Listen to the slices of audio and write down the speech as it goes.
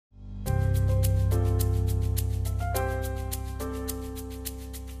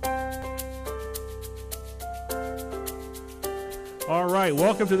All right,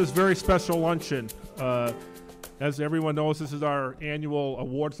 welcome to this very special luncheon. As everyone knows, this is our annual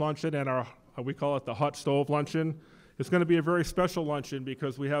awards luncheon and our, we call it the hot stove luncheon. It's going to be a very special luncheon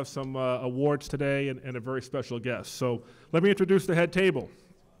because we have some awards today and a very special guest. So let me introduce the head table.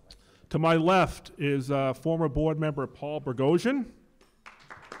 To my left is former board member Paul Burgosian.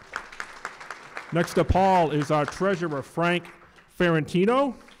 Next to Paul is our treasurer, Frank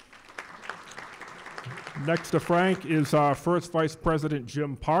Ferrantino. Next to Frank is our first vice president,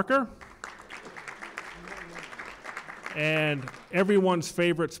 Jim Parker. And everyone's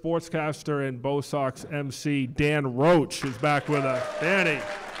favorite sportscaster and BoSox MC, Dan Roach, is back with us. Danny.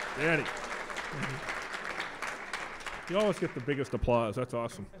 You always get the biggest applause. That's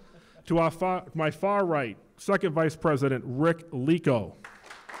awesome. To my far right, second vice president, Rick Lico.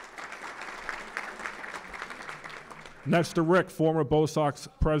 Next to Rick, former BoSox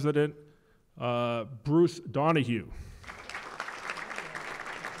president, Bruce Donahue.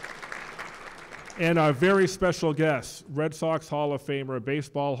 And our very special guest, Red Sox Hall of Famer,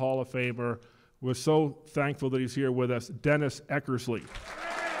 Baseball Hall of Famer. We're so thankful that he's here with us, Dennis Eckersley.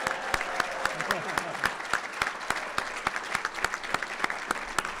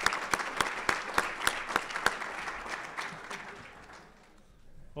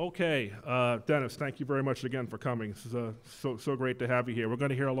 Okay, Dennis, thank you very much again for coming. This is so great to have you here. We're going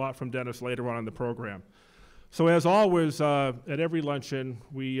to hear a lot from Dennis later on in the program. So as always, at every luncheon,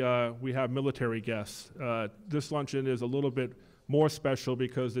 we have military guests. This luncheon is a little bit more special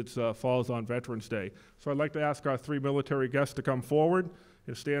because it falls on Veterans Day. So I'd like to ask our three military guests to come forward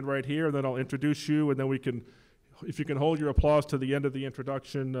and stand right here, and then I'll introduce you, and then we can, if you can hold your applause to the end of the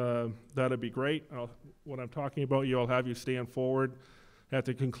introduction, that'd be great. When I'm talking about you, I'll have you stand forward. At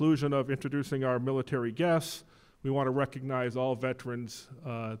the conclusion of introducing our military guests, we want to recognize all veterans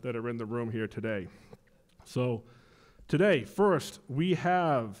that are in the room here today. So today, first, we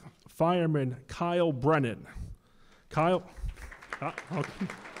have Fireman Kyle Brennan. Kyle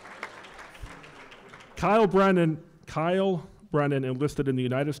Brennan enlisted in the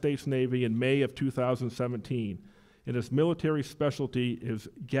United States Navy in May of 2017, and his military specialty is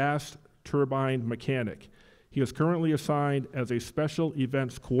gas turbine mechanic. He is currently assigned as a special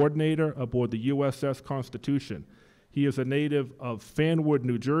events coordinator aboard the USS Constitution. He is a native of Fanwood,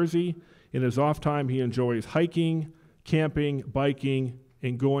 New Jersey. In his off time, he enjoys hiking, camping, biking,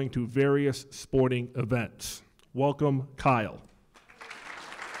 and going to various sporting events. Welcome, Kyle.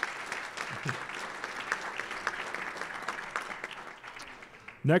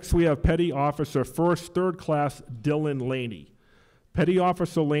 Next, we have Petty Officer First Third Class Dylan Laney. Petty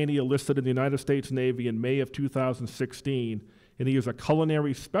Officer Laney enlisted in the United States Navy in May of 2016, and he is a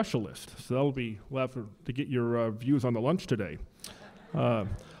culinary specialist. So we'll have to get your views on the lunch today. On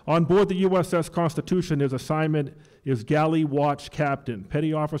board the USS Constitution, his assignment is Galley Watch Captain.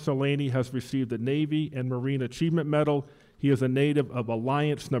 Petty Officer Laney has received the Navy and Marine Achievement Medal. He is a native of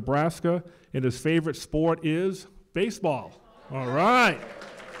Alliance, Nebraska, and his favorite sport is baseball. All right.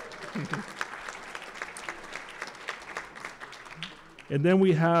 And then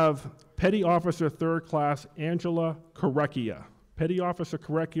we have Petty Officer Third Class Angela Correcchia. Petty Officer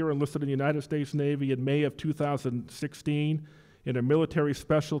Correcchia enlisted in the United States Navy in May of 2016, and her military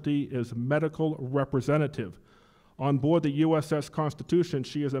specialty is medical representative. On board the USS Constitution,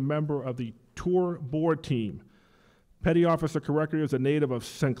 she is a member of the tour board team. Petty Officer Correcchia is a native of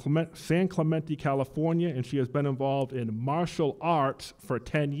San Clemente, California, and she has been involved in martial arts for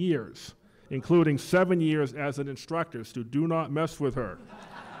 10 years. Including 7 years as an instructor, so do not mess with her.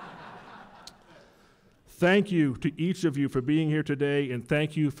 Thank you to each of you for being here today, and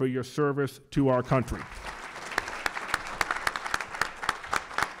thank you for your service to our country.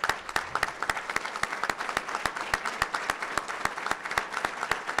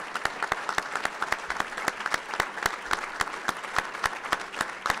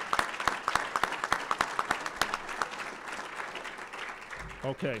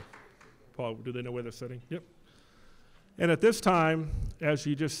 Okay. Paul, do they know where they're sitting? Yep. And at this time, as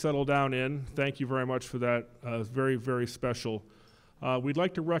you just settle down in, thank you very much for that. Very, very special. We'd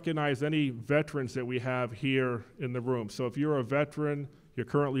like to recognize any veterans that we have here in the room. So if you're a veteran, you're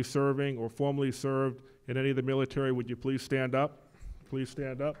currently serving or formerly served in any of the military, would you please stand up? Please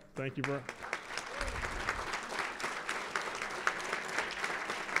stand up. Thank you very much.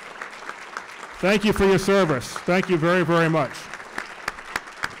 Thank you for your service. Thank you very, very much.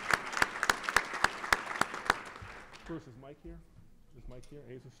 Bruce, is Mike here? Is Mike here?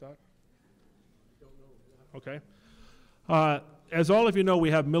 Hazelstock? Okay. As all of you know,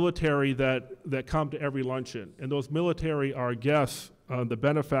 we have military that come to every luncheon, and those military are guests, the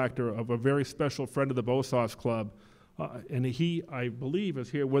benefactor of a very special friend of the BoSox Club, And he, I believe, is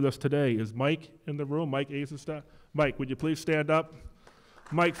here with us today. Is Mike in the room? Mike Azenstadt? Mike, would you please stand up?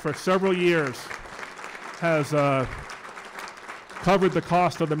 Mike, for several years, has covered the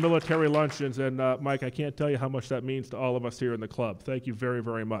cost of the military luncheons. And Mike, I can't tell you how much that means to all of us here in the club. Thank you very,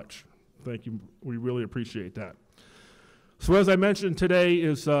 very much. Thank you. We really appreciate that. So as I mentioned, today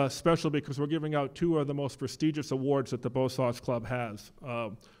is special because we're giving out two of the most prestigious awards that the BoSox Club has.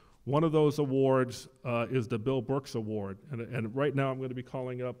 One of those awards is the Bill Brooks Award. And right now I'm going to be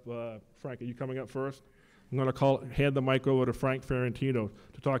calling up, Frank, are you coming up first? I'm going to hand the mic over to Frank Ferrantino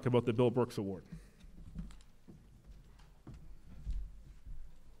to talk about the Bill Brooks Award.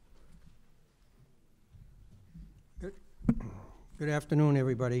 Good afternoon,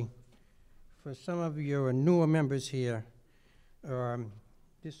 everybody. For some of your newer members here,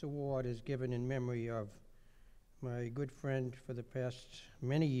 this award is given in memory of my good friend for the past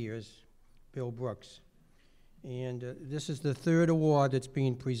many years, Bill Brooks. And this is the third award that's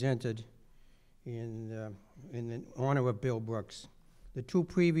being presented in honor of Bill Brooks. The two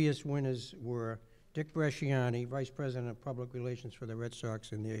previous winners were Dick Bresciani, Vice President of Public Relations for the Red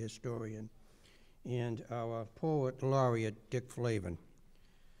Sox and their historian, and our poet laureate, Dick Flavin.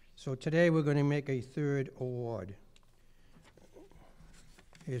 So today we're going to make a third award.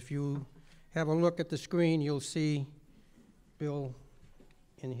 If you have a look at the screen, you'll see Bill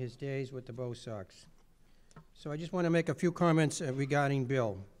in his days with the BoSox. So I just want to make a few comments regarding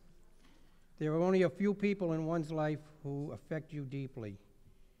Bill. There are only a few people in one's life who affect you deeply.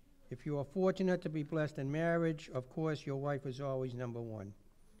 If you are fortunate to be blessed in marriage, of course, your wife is always number one.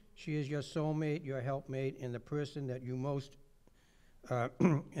 She is your soulmate, your helpmate, and the person that you most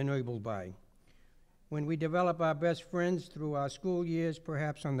enabled by. When we develop our best friends through our school years,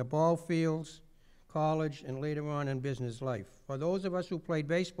 perhaps on the ball fields, college, and later on in business life. For those of us who played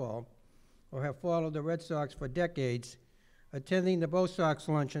baseball or have followed the Red Sox for decades, attending the BoSox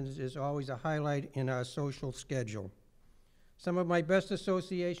Luncheons is always a highlight in our social schedule. Some of my best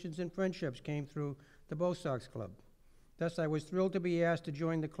associations and friendships came through the BoSox Club. Thus, I was thrilled to be asked to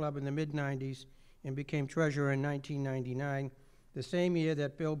join the club in the mid-90s and became treasurer in 1999, the same year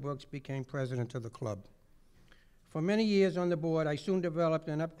that Bill Brooks became president of the club. For many years on the board, I soon developed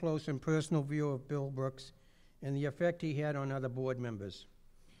an up-close and personal view of Bill Brooks and the effect he had on other board members.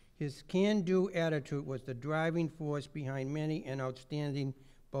 His can-do attitude was the driving force behind many an outstanding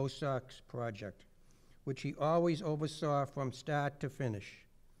BoSox project, which he always oversaw from start to finish,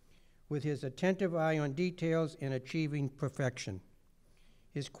 with his attentive eye on details and achieving perfection.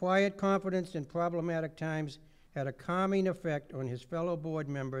 His quiet confidence in problematic times had a calming effect on his fellow board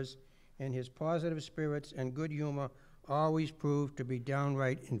members, and his positive spirits and good humor always proved to be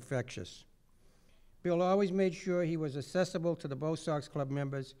downright infectious. Bill always made sure he was accessible to the BoSox Club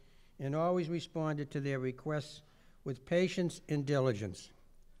members and always responded to their requests with patience and diligence.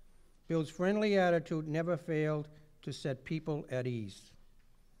 Bill's friendly attitude never failed to set people at ease.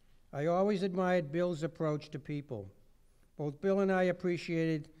 I always admired Bill's approach to people. Both Bill and I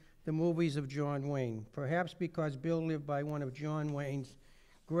appreciated the movies of John Wayne, perhaps because Bill lived by one of John Wayne's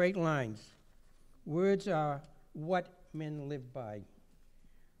great lines. Words are what men live by,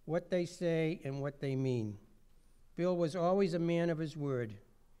 what they say and what they mean. Bill was always a man of his word.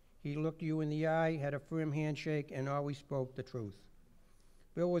 He looked you in the eye, had a firm handshake, and always spoke the truth.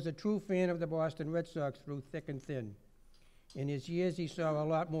 Bill was a true fan of the Boston Red Sox through thick and thin. In his years, he saw a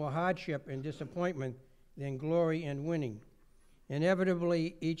lot more hardship and disappointment than glory and winning.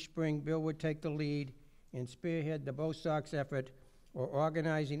 Inevitably, each spring, Bill would take the lead and spearhead the BoSox effort, or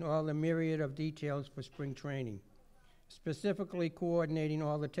organizing all the myriad of details for spring training, specifically coordinating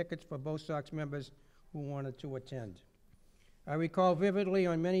all the tickets for BoSox members who wanted to attend. I recall vividly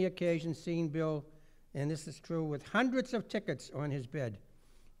on many occasions seeing Bill, and this is true, with hundreds of tickets on his bed,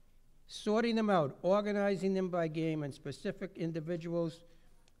 sorting them out, organizing them by game and specific individuals,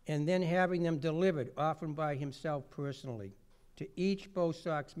 and then having them delivered, often by himself personally, to each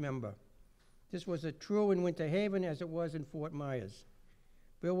BoSox member. This was as true in Winter Haven as it was in Fort Myers.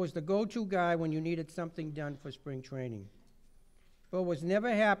 Bill was the go-to guy when you needed something done for spring training. Bill was never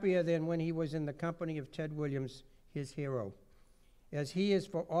happier than when he was in the company of Ted Williams, his hero, as he is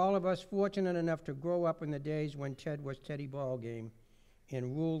for all of us fortunate enough to grow up in the days when Ted was Teddy Ballgame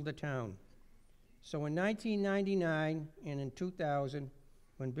and ruled the town. So in 1999 and in 2000,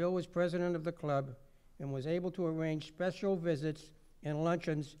 when Bill was president of the club and was able to arrange special visits and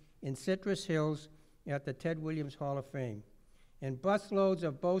luncheons in Citrus Hills at the Ted Williams Hall of Fame, and busloads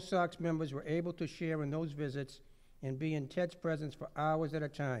of BoSox members were able to share in those visits and be in Ted's presence for hours at a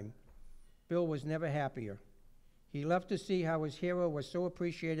time, Bill was never happier. He loved to see how his hero was so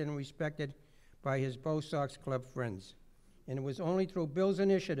appreciated and respected by his BoSox Club friends. And it was only through Bill's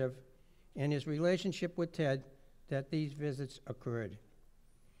initiative and his relationship with Ted that these visits occurred.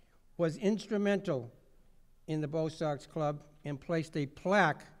 Was instrumental in the BoSox Club and placed a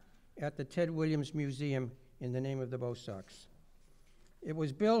plaque at the Ted Williams Museum in the name of the BoSox. It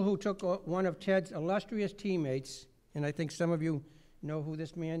was Bill who took one of Ted's illustrious teammates, and I think some of you know who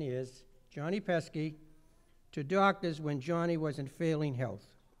this man is, Johnny Pesky, to doctors when Johnny was in failing health.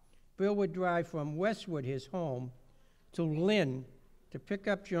 Bill would drive from Westwood, his home, to Lynn to pick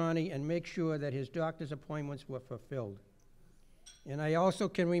up Johnny and make sure that his doctor's appointments were fulfilled. And I also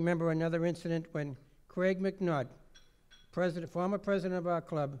can remember another incident when Craig McNutt, former president of our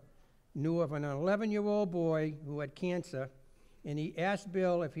club, knew of an 11-year-old boy who had cancer, and he asked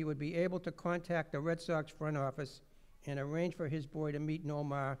Bill if he would be able to contact the Red Sox front office and arrange for his boy to meet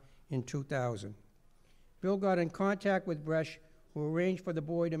Nomar in 2000. Bill got in contact with Bresh, who arranged for the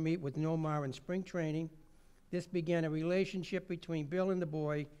boy to meet with Nomar in spring training. This began a relationship between Bill and the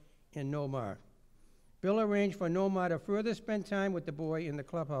boy and Nomar. Bill arranged for Nomar to further spend time with the boy in the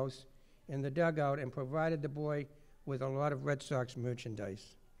clubhouse, in the dugout, and provided the boy with a lot of Red Sox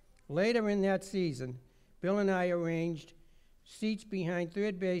merchandise. Later in that season, Bill and I arranged seats behind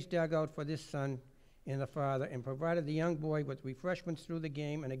third base dugout for this son and the father, and provided the young boy with refreshments through the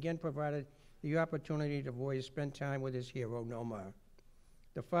game, and again provided the opportunity for the boy to spend time with his hero, Nomar.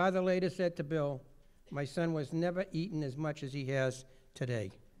 The father later said to Bill, "My son was never eaten as much as he has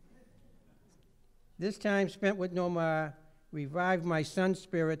today." This time spent with Nomar revived my son's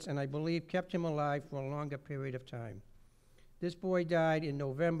spirits and I believe kept him alive for a longer period of time. This boy died in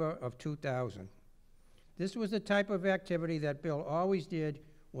November of 2000. This was the type of activity that Bill always did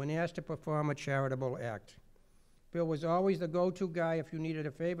when asked to perform a charitable act. Bill was always the go-to guy if you needed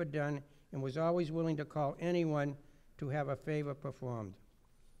a favor done and was always willing to call anyone to have a favor performed.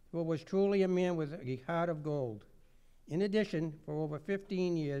 Bill was truly a man with a heart of gold. In addition, for over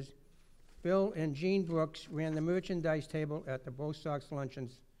 15 years, Bill and Gene Brooks ran the merchandise table at the BoSox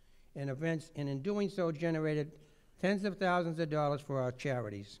Luncheons and events, and in doing so generated tens of thousands of dollars for our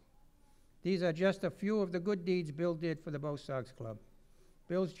charities. These are just a few of the good deeds Bill did for the BoSox Club.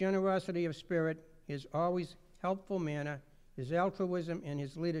 Bill's generosity of spirit, his always helpful manner, his altruism, and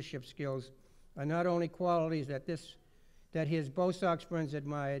his leadership skills are not only qualities that his BoSox friends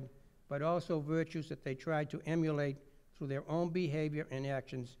admired, but also virtues that they tried to emulate through their own behavior and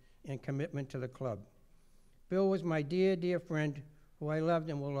actions and commitment to the club. Bill was my dear, dear friend who I loved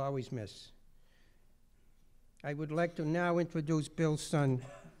and will always miss. I would like to now introduce Bill's son,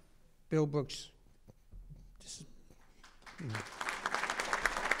 Bill Brooks.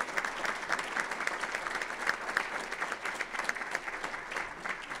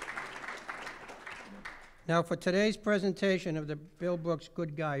 Now, for today's presentation of the Bill Brooks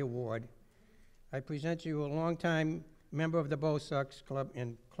Good Guy Award, I present to you a longtime member of the BoSox Club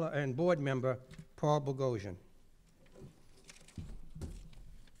and board member, Paul Bogosian.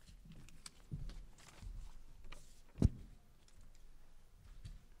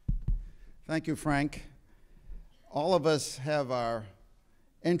 Thank you, Frank. All of us have our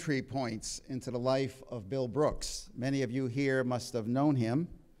entry points into the life of Bill Brooks. Many of you here must have known him.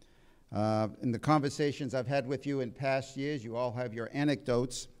 In the conversations I've had with you in past years, you all have your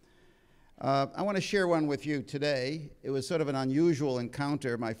anecdotes. I want to share one with you today. It was sort of an unusual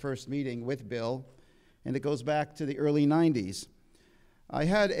encounter, my first meeting with Bill, and it goes back to the early 90s. I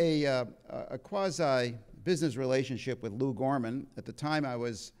had a quasi-business relationship with Lou Gorman. At the time, I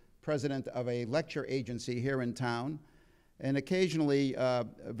was president of a lecture agency here in town, and occasionally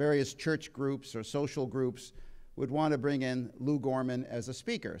various church groups or social groups would want to bring in Lou Gorman as a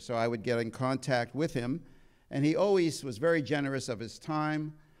speaker. So I would get in contact with him, and he always was very generous of his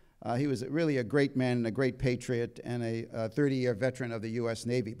time. He was really a great man and a great patriot and a 30-year veteran of the U.S.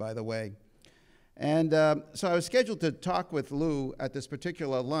 Navy, by the way. And so I was scheduled to talk with Lou at this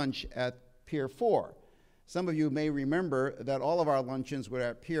particular lunch at Pier 4. Some of you may remember that all of our luncheons were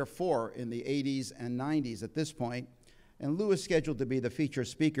at Pier 4 in the 80s and 90s at this point. And Lou was scheduled to be the feature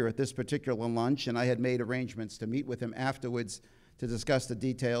speaker at this particular lunch, and I had made arrangements to meet with him afterwards to discuss the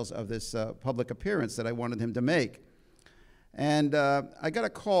details of this public appearance that I wanted him to make. And I got a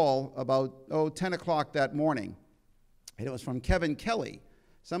call about 10 o'clock that morning, and it was from Kevin Kelly.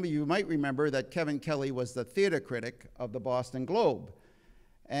 Some of you might remember that Kevin Kelly was the theater critic of the Boston Globe,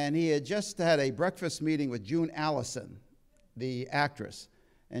 and he had just had a breakfast meeting with June Allison, the actress.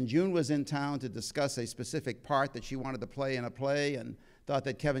 And June was in town to discuss a specific part that she wanted to play in a play and thought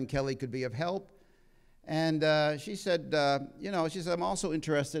that Kevin Kelly could be of help. And she said, I'm also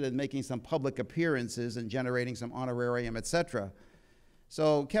interested in making some public appearances and generating some honorarium, etc.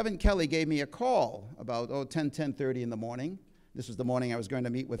 So Kevin Kelly gave me a call about 10:30 in the morning. This was the morning I was going to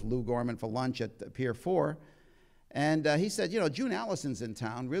meet with Lou Gorman for lunch at Pier 4. And he said, June Allison's in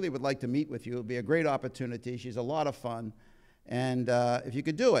town, really would like to meet with you. It'll be a great opportunity. She's a lot of fun. And if you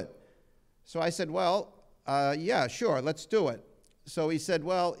could do it. So I said, well, yeah, sure, let's do it. So he said,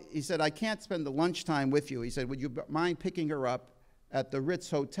 I can't spend the lunchtime with you. He said, would you mind picking her up at the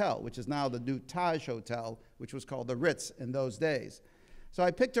Ritz Hotel, which is now the new Taj Hotel, which was called the Ritz in those days. So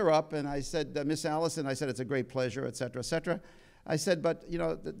I picked her up and I said, Miss Allison, I said, it's a great pleasure, et cetera, et cetera. I said, but,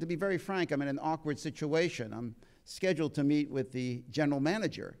 to be very frank, I'm in an awkward situation. I'm scheduled to meet with the general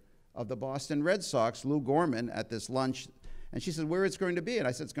manager of the Boston Red Sox, Lou Gorman, at this lunch. And she said, where it's going to be? And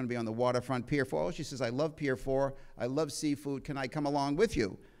I said, it's going to be on the waterfront, Pier 4. Oh, she says, I love Pier 4. I love seafood. Can I come along with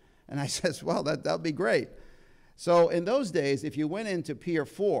you? And I says, well, that'll be great. So in those days, if you went into Pier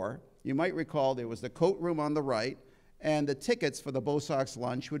 4, you might recall there was the coat room on the right, and the tickets for the BoSox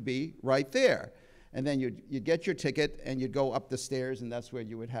lunch would be right there. And then you'd get your ticket, and you'd go up the stairs, and that's where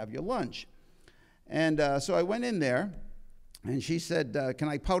you would have your lunch. And so I went in there, and she said, can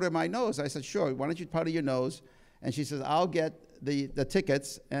I powder my nose? I said, sure. Why don't you powder your nose? And she says, I'll get the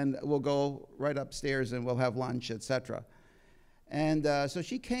tickets, and we'll go right upstairs, and we'll have lunch, et cetera. And so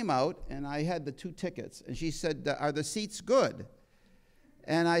she came out, and I had the 2 tickets. And she said, are the seats good?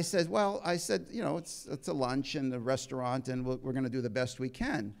 And I said, well, it's a lunch and a restaurant, and we're going to do the best we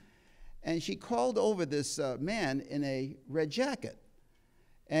can. And she called over this man in a red jacket.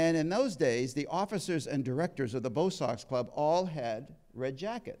 And in those days, the officers and directors of the BoSox Club all had red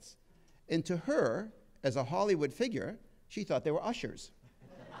jackets. And to her, as a Hollywood figure, she thought they were ushers.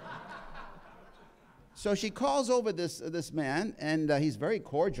 So she calls over this man, and he's very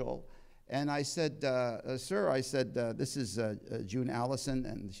cordial. And I said, sir, I said, this is June Allison,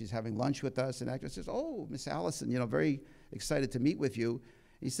 and she's having lunch with us. And the actor says, oh, Miss Allison, very excited to meet with you.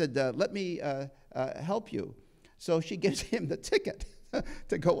 He said, let me help you. So she gives him the ticket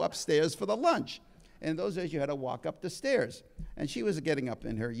to go upstairs for the lunch. And in those days, you had to walk up the stairs. And she was getting up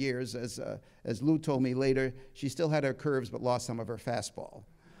in her years. As Lou told me later, she still had her curves but lost some of her fastball.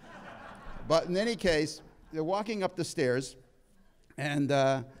 But in any case, they're walking up the stairs, and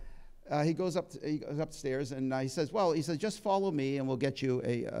he goes upstairs, and he says, just follow me, and we'll get you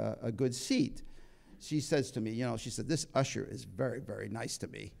a good seat. She says to me, she said, this usher is very, very nice to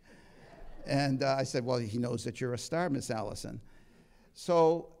me. And I said, well, he knows that you're a star, Miss Allison.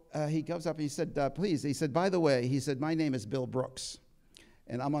 So he goes up and he said, please, he said, by the way, he said, my name is Bill Brooks,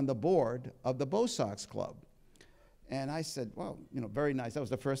 and I'm on the board of the BoSox Club. And I said, well, very nice. That was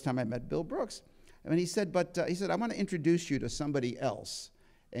the first time I met Bill Brooks. And he said, I want to introduce you to somebody else.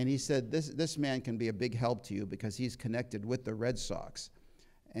 And he said, this man can be a big help to you because he's connected with the Red Sox.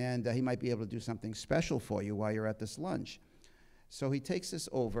 And he might be able to do something special for you while you're at this lunch. So he takes us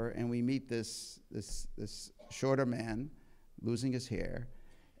over, and we meet this shorter man, losing his hair,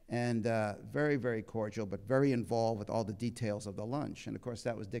 and very, very cordial, but very involved with all the details of the lunch. And, of course,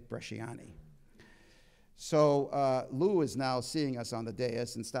 that was Dick Bresciani. So Lou is now seeing us on the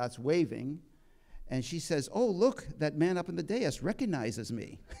dais and starts waving. And she says, oh, look, that man up on the dais recognizes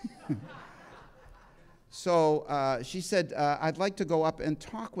me. So she said, I'd like to go up and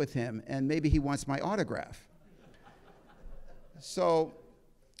talk with him, and maybe he wants my autograph. So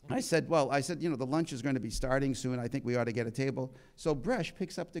I said, the lunch is going to be starting soon. I think we ought to get a table. So Bresh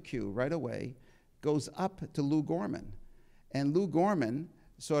picks up the cue right away, goes up to Lou Gorman. And Lou Gorman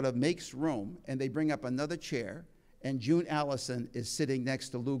sort of makes room, and they bring up another chair, and June Allison is sitting next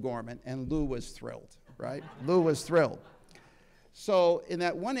to Lou Gorman, and Lou was thrilled, right? Lou was thrilled. So in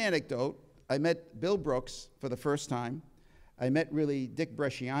that one anecdote, I met Bill Brooks for the first time. I met really Dick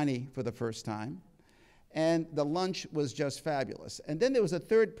Bresciani for the first time. And the lunch was just fabulous. And then there was a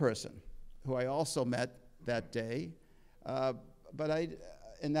third person who I also met that day,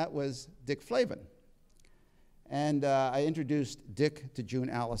 and that was Dick Flavin. And I introduced Dick to June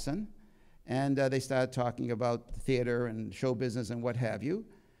Allison, and they started talking about theater and show business and what have you.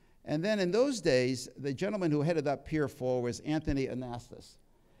 And then in those days, the gentleman who headed up Pier 4 was Anthony Anastas,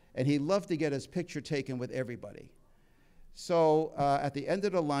 and he loved to get his picture taken with everybody. So at the end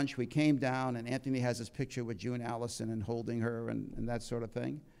of the lunch, we came down, and Anthony has his picture with June Allison and holding her and that sort of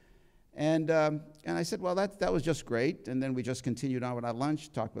thing. And I said, well, that was just great. And then we just continued on with our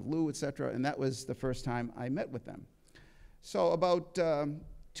lunch, talked with Lou, et cetera, and that was the first time I met with them. So about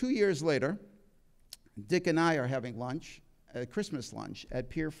 2 years later, Dick and I are having lunch, Christmas lunch, at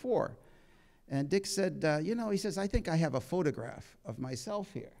Pier 4. And Dick said, he says, I think I have a photograph of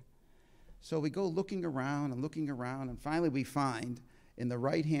myself here. So we go looking around, and finally we find in the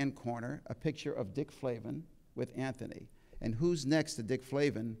right-hand corner a picture of Dick Flavin with Anthony. And who's next to Dick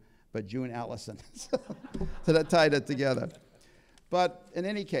Flavin but June Allison? So that tied it together. But in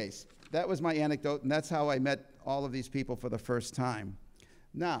any case, that was my anecdote, and that's how I met all of these people for the first time.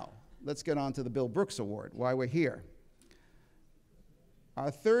 Now, let's get on to the Bill Brooks Award, why we're here.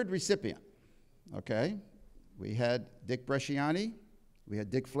 Our third recipient, okay? We had Dick Bresciani, we had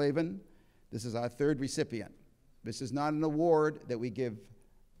Dick Flavin. This is our third recipient. This is not an award that we give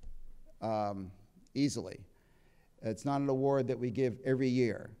easily. It's not an award that we give every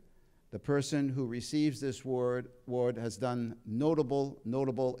year. The person who receives this award has done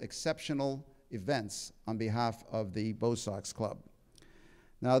notable, exceptional events on behalf of the BoSox Club.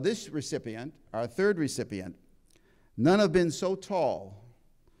 Now this recipient, our third recipient, none have been so tall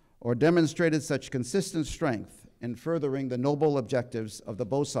or demonstrated such consistent strength in furthering the noble objectives of the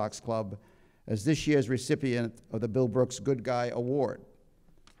BoSox Club as this year's recipient of the Bill Brooks Good Guy Award.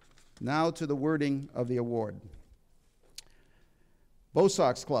 Now to the wording of the award.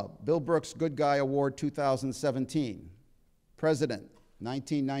 BoSox Club, Bill Brooks Good Guy Award 2017. President,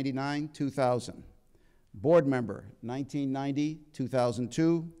 1999-2000. Board member,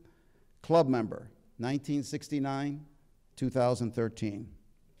 1990-2002. Club member, 1969-2013.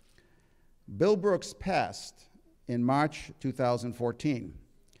 Bill Brooks passed in March 2014.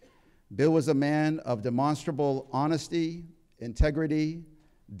 Bill was a man of demonstrable honesty, integrity,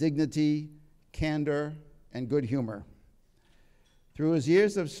 dignity, candor, and good humor. Through his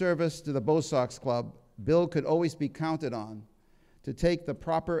years of service to the BoSox Club, Bill could always be counted on to take the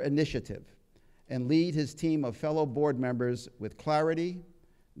proper initiative and lead his team of fellow board members with clarity,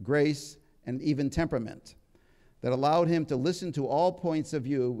 grace, and even temperament that allowed him to listen to all points of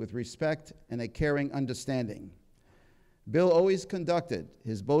view with respect and a caring understanding. Bill always conducted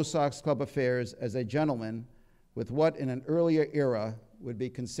his BoSox Club affairs as a gentleman with what in an earlier era would be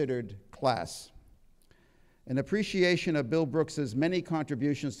considered class. In appreciation of Bill Brooks's many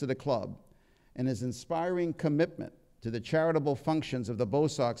contributions to the club and his inspiring commitment to the charitable functions of the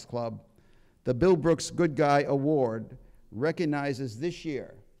BoSox Club, the Bill Brooks Good Guy Award recognizes this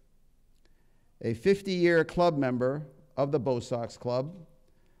year a 50-year club member of the BoSox Club,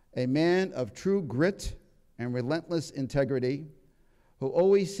 a man of true grit and relentless integrity, who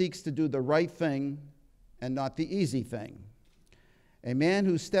always seeks to do the right thing and not the easy thing. A man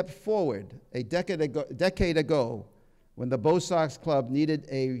who stepped forward a decade ago when the BoSox Club needed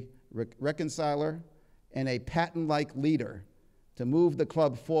a reconciler and a Patton-like leader to move the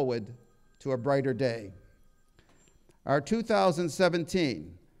club forward to a brighter day. Our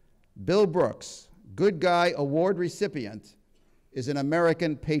 2017 Bill Brooks Good Guy Award recipient is an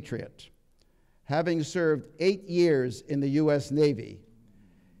American patriot. Having served 8 years in the U.S. Navy,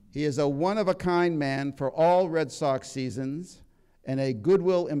 he is a one-of-a-kind man for all Red Sox seasons and a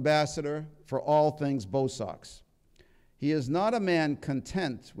goodwill ambassador for all things BoSox. He is not a man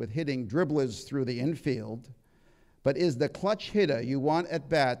content with hitting dribblers through the infield, but is the clutch hitter you want at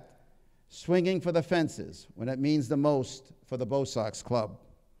bat, swinging for the fences when it means the most for the BoSox Club.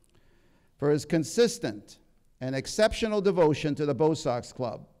 For his consistent and exceptional devotion to the BoSox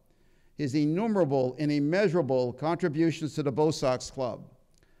Club, his innumerable and immeasurable contributions to the BoSox Club,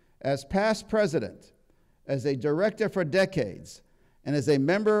 as past president, as a director for decades, and as a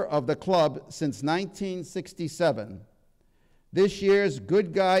member of the club since 1967, this year's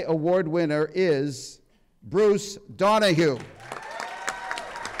Good Guy Award winner is Bruce Donahue.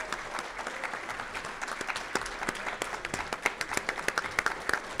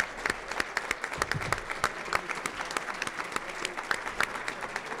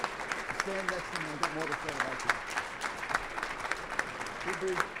 Stand next to me and get more to say about you. Hey,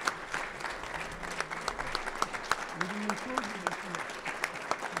 Bruce.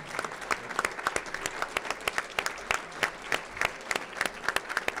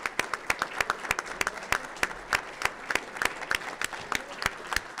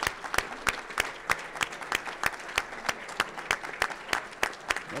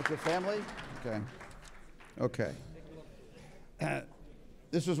 That's your family? Okay. Okay.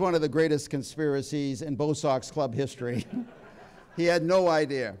 This was one of the greatest conspiracies in BoSox Club history. He had no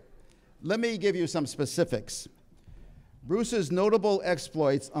idea. Let me give you some specifics. Bruce's notable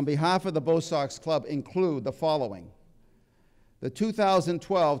exploits on behalf of the BoSox Club include the following. The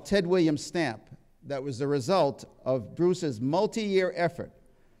 2012 Ted Williams stamp that was the result of Bruce's multi-year effort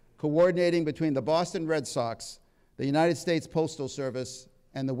coordinating between the Boston Red Sox, the United States Postal Service,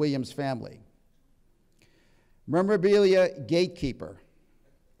 and the Williams family. Memorabilia gatekeeper.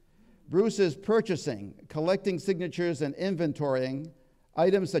 Bruce's purchasing, collecting signatures, and inventorying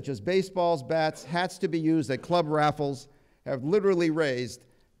items such as baseballs, bats, hats to be used at club raffles have literally raised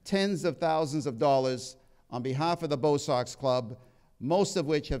tens of thousands of dollars on behalf of the BoSox Club, most of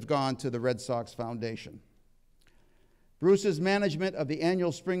which have gone to the Red Sox Foundation. Bruce's management of the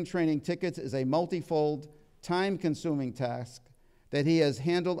annual spring training tickets is a multifold, time-consuming task that he has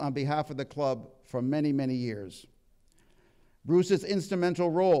handled on behalf of the club for many, many years. Bruce's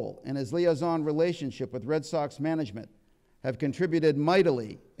instrumental role and his liaison relationship with Red Sox management have contributed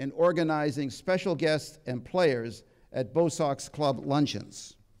mightily in organizing special guests and players at BoSox Club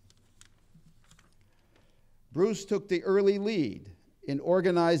luncheons. Bruce took the early lead in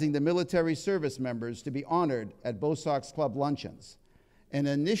organizing the military service members to be honored at BoSox Club luncheons and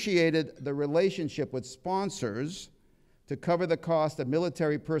initiated the relationship with sponsors to cover the cost of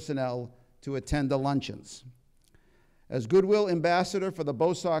military personnel to attend the luncheons. As Goodwill Ambassador for the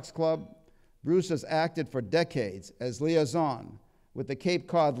BoSox Club, Bruce has acted for decades as liaison with the Cape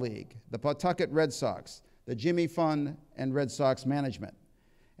Cod League, the Pawtucket Red Sox, the Jimmy Fund, and Red Sox management.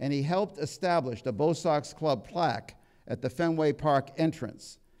 And he helped establish the BoSox Club plaque at the Fenway Park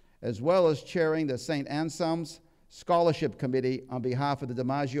entrance, as well as chairing the St. Anselm's Scholarship Committee on behalf of the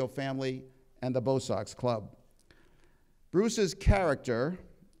DiMaggio family and the BoSox Club. Bruce's character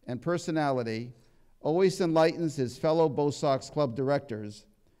and personality always enlightens his fellow BoSox Club directors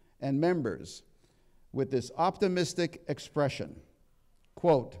and members with this optimistic expression,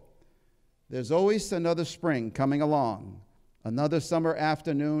 quote, "There's always another spring coming along, another summer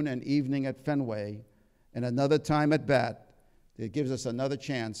afternoon and evening at Fenway, and another time at bat that gives us another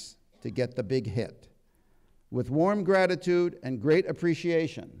chance to get the big hit." With warm gratitude and great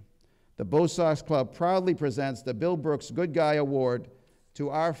appreciation, the BoSox Club proudly presents the Bill Brooks Good Guy Award to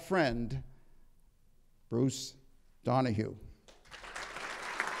our friend, Bruce Donahue.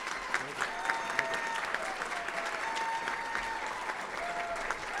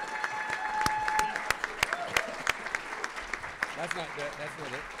 That's not it.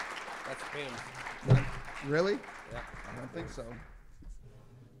 That's Pam's. Really? Yeah. I don't think so.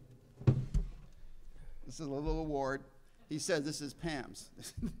 This is a little award. He says this is Pam's.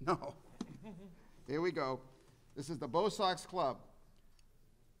 No. Here we go. This is the BoSox Club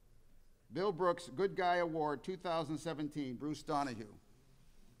Bill Brooks Good Guy Award 2017, Bruce Donahue.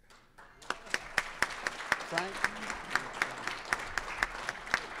 Frank?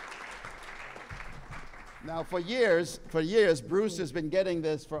 Now, for years, Bruce has been getting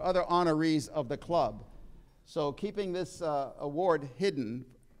this for other honorees of the club. So keeping this award hidden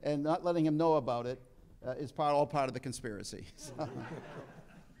and not letting him know about it is all part of the conspiracy. So.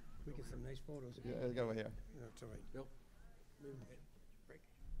 We get some nice photos. Yeah, go over here. No, it's all right. Bill.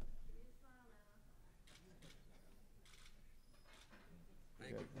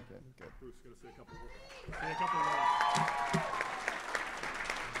 Thank you. Okay, good. Bruce, going to say a couple of words. Say a couple of words.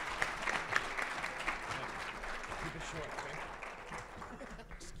 Keep it short, okay?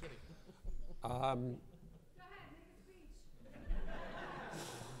 Just kidding. Go ahead,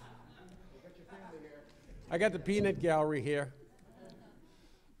 make a speech. I got the peanut gallery here.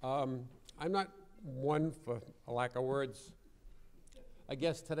 I'm not one for a lack of words. I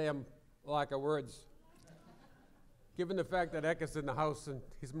guess today I'm a lack of words. Given the fact that Ecker's in the house and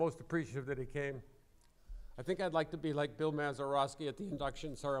he's most appreciative that he came, I think I'd like to be like Bill Mazeroski at the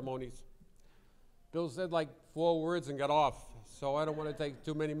induction ceremonies. Bill said like 4 words and got off, so I don't want to take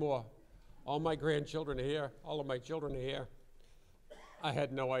too many more. All my grandchildren are here. All of my children are here. I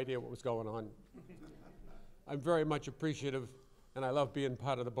had no idea what was going on. I'm very much appreciative, and I love being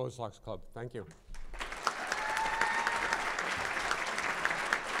part of the BoSox Club. Thank you.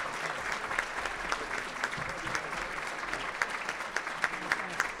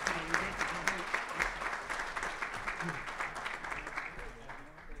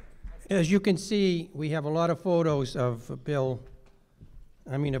 As you can see, we have a lot of photos of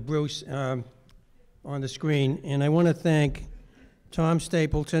Bruce on the screen. And I want to thank Tom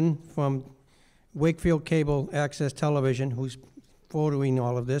Stapleton from Wakefield Cable Access Television, who's photoing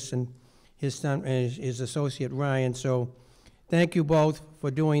all of this, and his son and his associate Ryan. So thank you both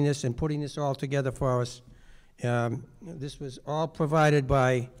for doing this and putting this all together for us. This was all provided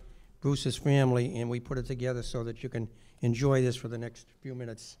by Bruce's family, and we put it together so that you can enjoy this for the next few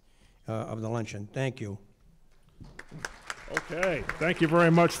minutes of the luncheon. Thank you. Okay, thank you very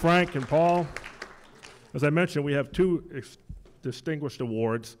much, Frank and Paul. As I mentioned, we have 2 distinguished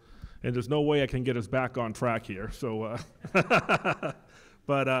awards, and there's no way I can get us back on track here. So,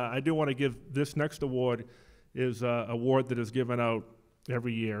 but I do want to give this next award is an award that is given out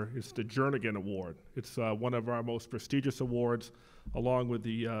every year. It's the Jernigan Award. It's one of our most prestigious awards, along with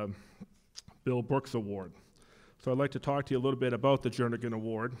the Bill Brooks Award. So I'd like to talk to you a little bit about the Jernigan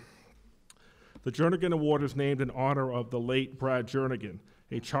Award. The Jernigan Award is named in honor of the late Brad Jernigan,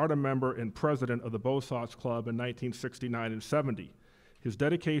 a charter member and president of the BoSox Club in 1969 and 70. His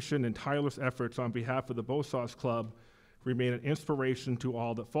dedication and tireless efforts on behalf of the BoSox Club remain an inspiration to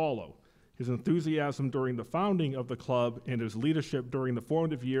all that follow. His enthusiasm during the founding of the club and his leadership during the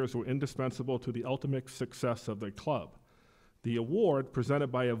formative years were indispensable to the ultimate success of the club. The award,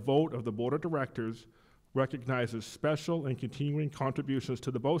 presented by a vote of the Board of Directors, recognizes special and continuing contributions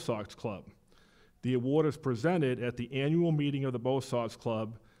to the BoSox Club. The award is presented at the annual meeting of the BoSox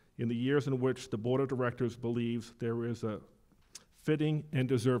Club in the years in which the Board of Directors believes there is a fitting and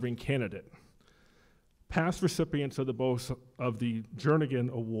deserving candidate. Past recipients of the Jernigan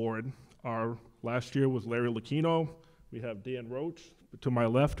Award are, last year was Larry Lucchino. We have Dan Roach to my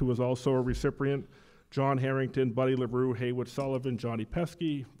left, who was also a recipient, John Harrington, Buddy LaRue, Haywood Sullivan, Johnny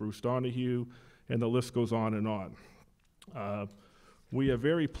Pesky, Bruce Donahue, and the list goes on and on. We are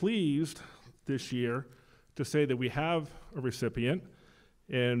very pleased this year to say that we have a recipient,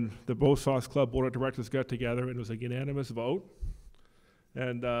 and the BoSox Club Board of Directors got together and it was a unanimous vote.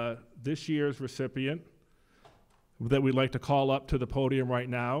 And this year's recipient that we'd like to call up to the podium right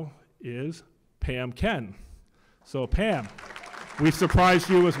now is Pam Ken. So Pam, we surprised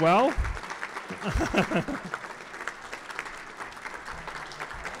you as well.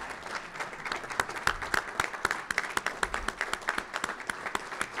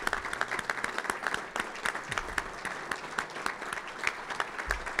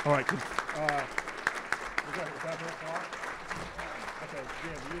 All right. Okay,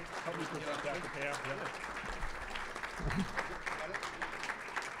 Dan, will you help me present that to Pam? Yeah.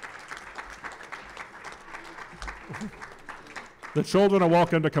 The children are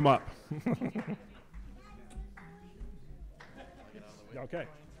welcome to come up. Okay.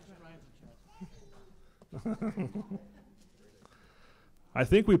 I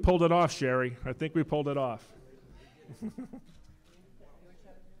think we pulled it off, Sherry. I think we pulled it off.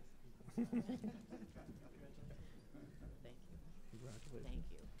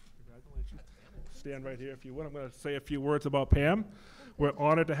 Stand right here if you would. I'm going to say a few words about Pam. We're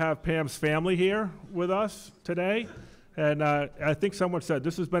honored to have Pam's family here with us today. And I think someone said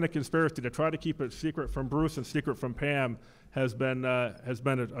this has been a conspiracy to try to keep it secret from Bruce and secret from Pam has been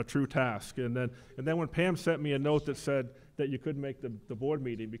a true task. And then when Pam sent me a note that said that you couldn't make the board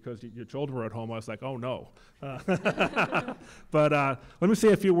meeting because your children were at home, I was like, oh no. But let me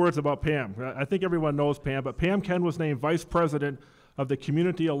say a few words about Pam. I think everyone knows Pam, but Pam Ken was named Vice President of the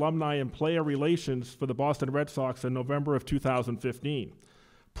Community Alumni and Player Relations for the Boston Red Sox in November of 2015.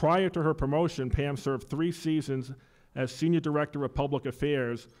 Prior to her promotion, Pam served 3 seasons as Senior Director of Public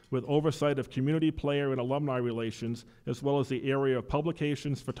Affairs with oversight of community, player, and alumni relations, as well as the area of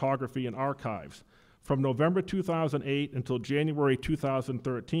publications, photography, and archives. From November 2008 until January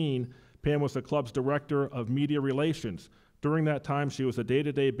 2013, Pam was the club's Director of Media Relations. During that time, she was a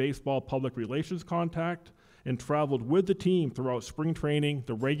day-to-day baseball public relations contact and traveled with the team throughout spring training,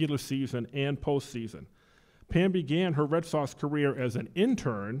 the regular season, and postseason. Pam began her Red Sox career as an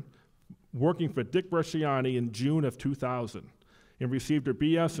intern working for Dick Bresciani in June of 2000 and received her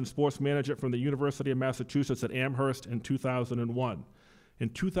BS in sports management from the University of Massachusetts at Amherst in 2001. In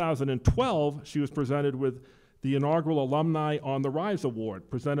 2012, she was presented with the inaugural Alumni on the Rise Award,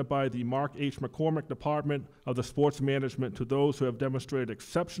 presented by the Mark H. McCormick Department of the Sports Management to those who have demonstrated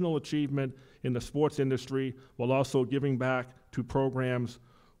exceptional achievement in the sports industry while also giving back to programs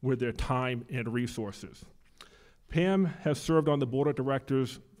with their time and resources. Pam has served on the Board of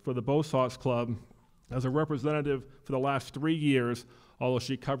Directors for the BoSox Club as a representative for the last 3 years, although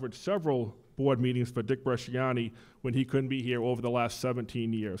she covered several board meetings for Dick Bresciani when he couldn't be here over the last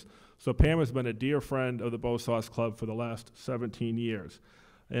 17 years. So Pam has been a dear friend of the BoSox Club for the last 17 years.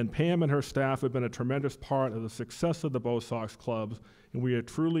 And Pam and her staff have been a tremendous part of the success of the BoSox Clubs, and we are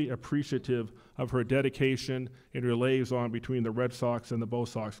truly appreciative of her dedication and her liaison between the Red Sox and the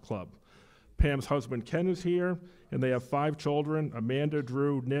BoSox Club. Pam's husband Ken is here, and they have 5 children, Amanda,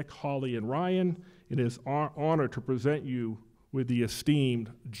 Drew, Nick, Holly, and Ryan. It is our honor to present you with the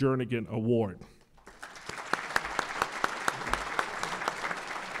esteemed Jernigan Award.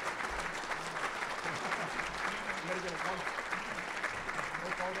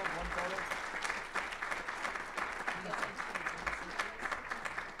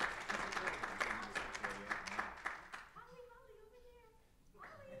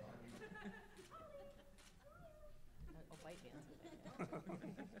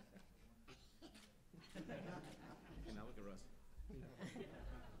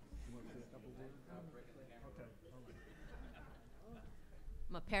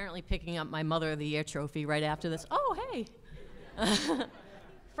 I'm apparently picking up my Mother of the Year trophy right after this. Oh, hey.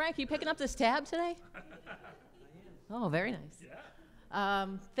 Frank, you picking up this tab today? Oh, very nice.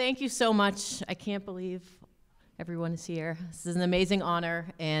 Thank you so much. I can't believe everyone is here. This is an amazing honor,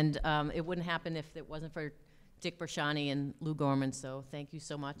 and it wouldn't happen if it wasn't for Dick Bershani and Lou Gorman, so thank you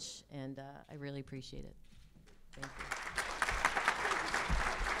so much, and I really appreciate it. Thank you.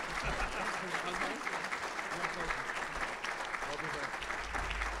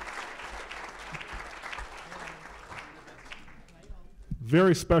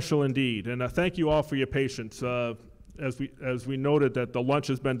 Very special indeed, and thank you all for your patience. As we noted that the lunch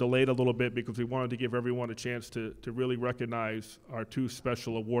has been delayed a little bit because we wanted to give everyone a chance to really recognize our two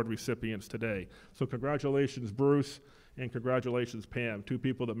special award recipients today. So congratulations, Bruce, and congratulations, Pam, two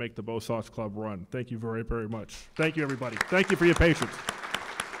people that make the BoSox Club run. Thank you very, very much. Thank you, everybody. Thank you for your patience.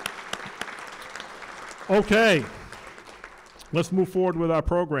 Okay, let's move forward with our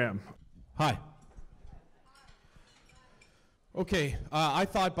program. Hi. Okay, I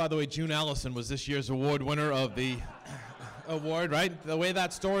thought, by the way, June Allison was this year's award winner of the award, right? The way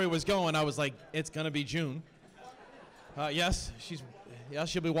that story was going, I was like, it's going to be June. Yes,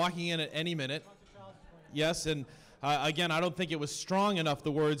 she'll be walking in at any minute. Yes, and again, I don't think it was strong enough,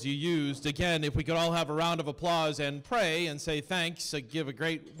 the words you used. Again, if we could all have a round of applause and pray and say thanks, give a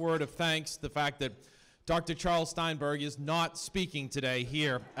great word of thanks, the fact that Dr. Charles Steinberg is not speaking today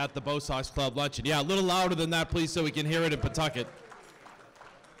here at the BoSox Club Luncheon. Yeah, a little louder than that, please, so we can hear it in Pawtucket.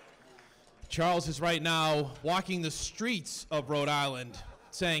 Charles is right now walking the streets of Rhode Island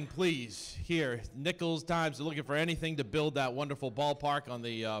saying, please, here, nickels, dimes, they're looking for anything to build that wonderful ballpark on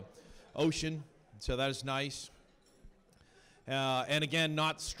the ocean. So that is nice. And again,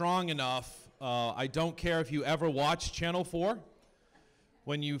 not strong enough. I don't care if you ever watch Channel 4.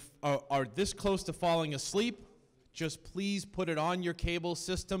 When you are this close to falling asleep, just please put it on your cable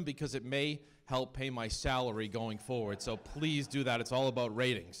system because it may help pay my salary going forward. So please do that. It's all about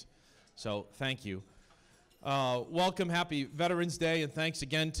ratings. So thank you. Welcome, happy Veterans Day, and thanks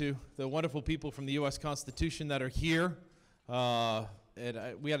again to the wonderful people from the U.S. Constitution that are here. We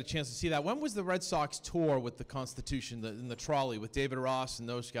had a chance to see that. When was the Red Sox tour with the Constitution in the trolley with David Ross and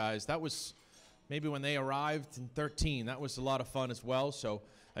those guys? That was maybe when they arrived in 13. That was a lot of fun as well. So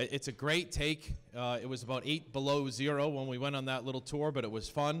it's a great take. It was about 8 below zero when we went on that little tour, but it was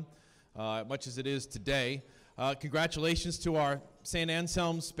fun, much as it is today. Congratulations to our St.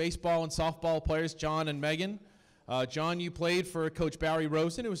 Anselm's baseball and softball players, John and Megan. John, you played for Coach Barry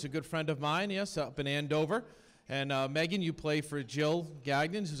Rosen, who was a good friend of mine, yes, up in Andover. And Megan, you play for Jill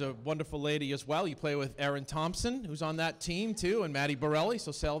Gagnon, who's a wonderful lady as well. You play with Erin Thompson, who's on that team too, and Maddie Borelli,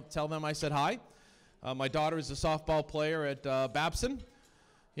 so tell them I said hi. My daughter is a softball player at Babson,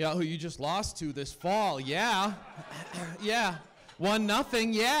 yeah, who you just lost to this fall. Yeah, yeah,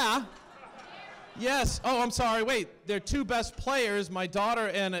 1-0, yeah. Yes, oh, I'm sorry, wait, their two best players, my daughter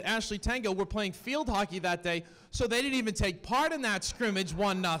and Ashley Tango, were playing field hockey that day, so they didn't even take part in that scrimmage,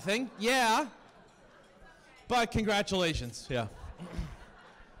 1-0, yeah. But congratulations, yeah.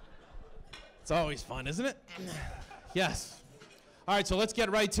 It's always fun, isn't it? Yes. All right, so let's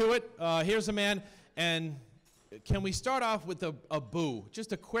get right to it. Here's a man, and can we start off with a boo?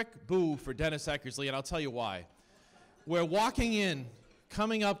 Just a quick boo for Dennis Eckersley, and I'll tell you why. We're walking in,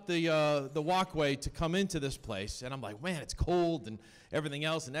 coming up the walkway to come into this place, and I'm like, man, it's cold and everything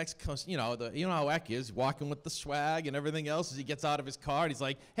else. And X comes, you know how Eck is, walking with the swag and everything else as he gets out of his car, and he's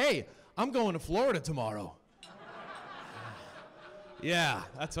like, hey, I'm going to Florida tomorrow. Yeah,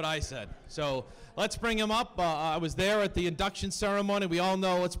 that's what I said. So let's bring him up. I was there at the induction ceremony. We all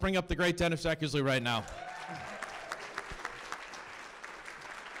know. Let's bring up the great Dennis Eckersley right now.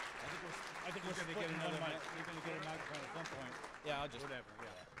 I think we're going to get another mic. We're going to get a microphone at some point. Yeah, I'll just. Whatever, yeah.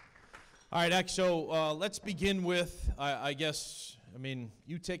 All right, Eck, so let's begin with, I guess, I mean,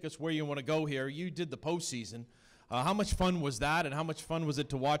 you take us where you want to go here. You did the postseason. How much fun was that, and how much fun was it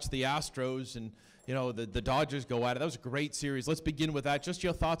to watch the Astros and, you know, the Dodgers go at it? That was a great series. Let's begin with that. Just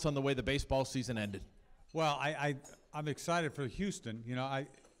your thoughts on the way the baseball season ended. Well, I'm excited for Houston. You know,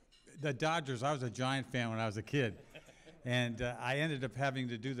 the Dodgers, I was a Giant fan when I was a kid. And I ended up having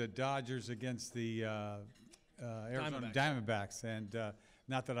to do the Dodgers against the Arizona Diamondbacks. And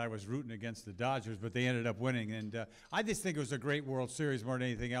not that I was rooting against the Dodgers, but they ended up winning. And I just think it was a great World Series more than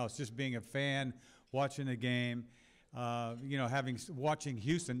anything else, just being a fan, watching the game. You know, watching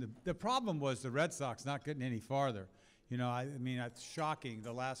Houston. The problem was the Red Sox not getting any farther. You know, I mean, it's shocking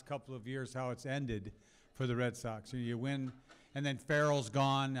the last couple of years how it's ended for the Red Sox. You win, and then Farrell's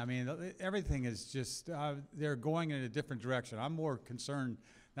gone. I mean, everything is just, they're going in a different direction. I'm more concerned,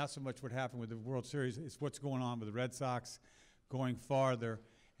 not so much what happened with the World Series, it's what's going on with the Red Sox going farther.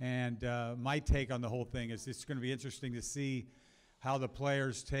 And my take on the whole thing is it's going to be interesting to see how the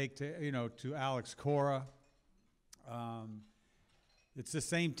players take to, you know, to Alex Cora. it's the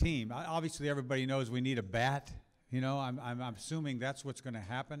same team. Obviously, everybody knows we need a bat. You know, I'm assuming that's what's going to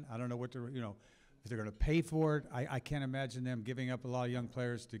happen. I don't know what they're, you know, if they're going to pay for it. I can't imagine them giving up a lot of young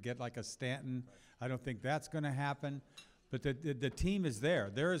players to get like a Stanton. I don't think that's going to happen. But the team is there.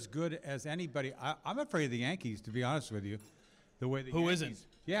 They're as good as anybody. I'm afraid of the Yankees, to be honest with you. The way the Who Yankees, isn't?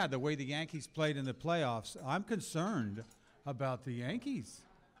 Yeah, the way the Yankees played in the playoffs. I'm concerned about the Yankees.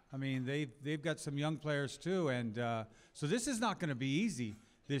 I mean, they've got some young players too, and so this is not going to be easy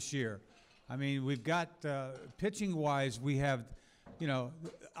this year. I mean, we've got pitching-wise, we have, you know,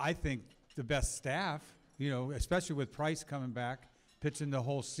 I think the best staff. You know, especially with Price coming back, pitching the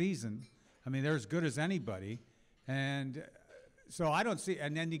whole season. I mean, they're as good as anybody, and so I don't see.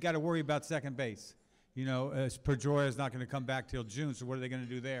 And then you got to worry about second base. You know, Pedroia is not going to come back till June, so what are they going to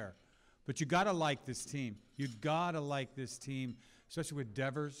do there? But you got to like this team. You got to like this team, especially with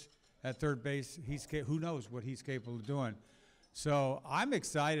Devers at third base. Who knows what he's capable of doing. So I'm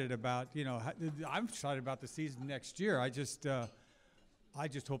excited about, you know, I'm excited about the season next year. I just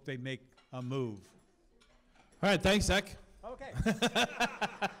hope they make a move. All right, thanks, Zach. Okay.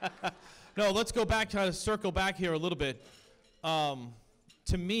 No, let's go back, try to circle back here a little bit.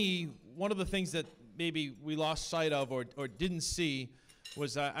 To me, one of the things that maybe we lost sight of or didn't see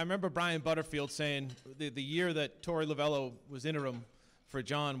was I remember Brian Butterfield saying the year that Torey Lovello was interim for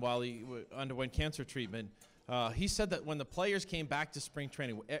John while he underwent cancer treatment, he said that when the players came back to spring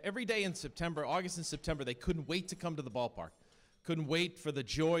training, every day in September, August and September, they couldn't wait to come to the ballpark. Couldn't wait for the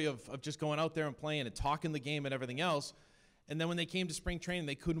joy of just going out there and playing and talking the game and everything else. And then when they came to spring training,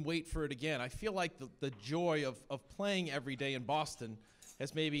 they couldn't wait for it again. I feel like the joy of playing every day in Boston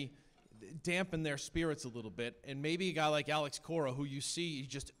has maybe dampened their spirits a little bit. And maybe a guy like Alex Cora, who you see, he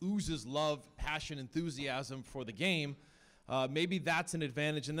just oozes love, passion, enthusiasm for the game. Maybe that's an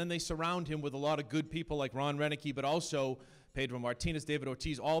advantage. And then they surround him with a lot of good people like Ron Renicky, but also Pedro Martinez, David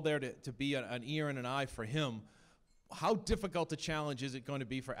Ortiz, all there to be an ear and an eye for him. How difficult a challenge is it going to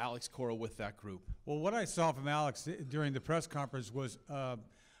be for Alex Cora with that group? Well, what I saw from Alex during the press conference was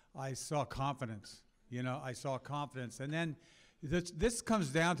I saw confidence. You know, I saw confidence. And then this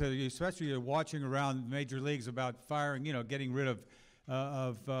comes down to, especially watching around major leagues about firing, you know, getting rid of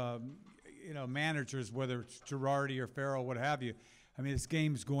you know, managers, whether it's Girardi or Farrell, what have you. I mean, this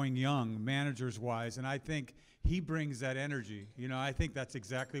game's going young, managers-wise, and I think he brings that energy. You know, I think that's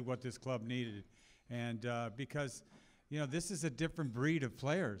exactly what this club needed. And because, you know, this is a different breed of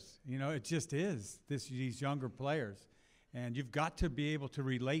players. You know, it just is, these younger players. And you've got to be able to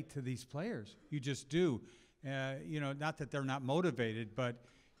relate to these players. You just do. You know, not that they're not motivated, but,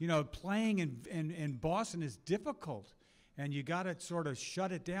 you know, playing in Boston is difficult. And you got to sort of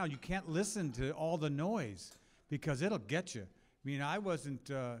shut it down. You can't listen to all the noise because it'll get you. I mean, I wasn't,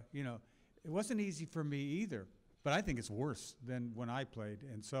 you know, it wasn't easy for me either. But I think it's worse than when I played.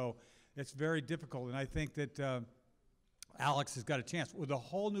 And so it's very difficult. And I think that Alex has got a chance with a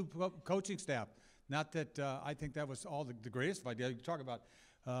whole new coaching staff. Not that I think that was all the greatest idea. You talk about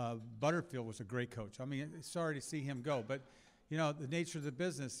Butterfield was a great coach. I mean, sorry to see him go, but you know the nature of the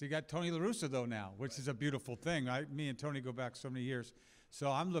business. You got Tony La Russa though now, which is a beautiful thing. Me and Tony go back so many years,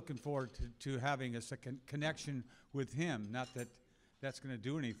 so I'm looking forward to having a second connection with him. Not that that's going to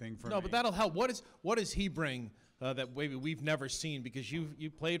do anything for me. No, but that'll help. What does he bring that maybe we've never seen? Because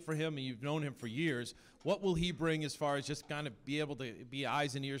you played for him and you've known him for years. What will he bring as far as just kind of be able to be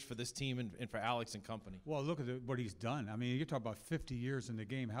eyes and ears for this team and for Alex and company? Well, look at what he's done. I mean, you're talking about 50 years in the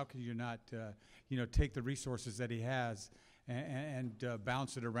game. How can you not, you know, take the resources that he has and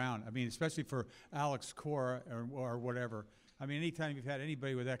bounce it around? I mean, especially for Alex Cora or whatever. I mean, anytime you've had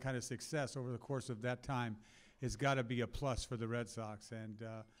anybody with that kind of success over the course of that time, it's got to be a plus for the Red Sox. And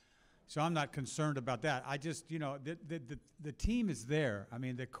so I'm not concerned about that. I just, you know, the team is there. I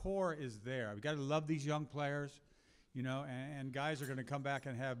mean, the core is there. We've got to love these young players, you know, and guys are going to come back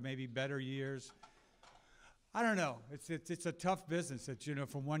and have maybe better years. I don't know. It's a tough business, you know,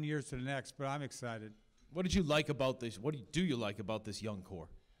 from one year to the next, but I'm excited. What did you like about this? What do you like about this young core?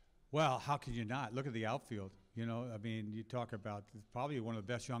 Well, how can you not? Look at the outfield. You know, I mean, you talk about probably one of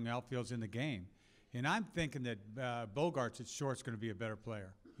the best young outfields in the game. And I'm thinking that Bogarts at short's going to be a better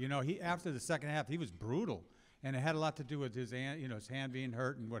player. You know, after the second half, he was brutal, and it had a lot to do with his hand being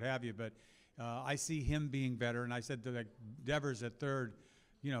hurt and what have you. But I see him being better, and I said to Devers at third,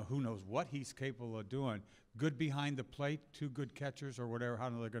 you know, who knows what he's capable of doing. Good behind the plate, two good catchers or whatever. How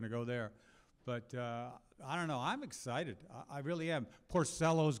they're going to go there, but I don't know. I'm excited. I really am.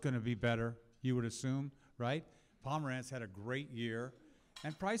 Porcello's going to be better, you would assume, right? Pomerantz had a great year,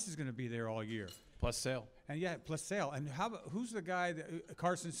 and Price is going to be there all year. Plus Sale. And yeah, plus Sale. And who's the guy that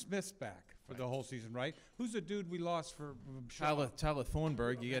Carson Smith's back for the whole season, right? Who's the dude we lost for? Shaw? Tyler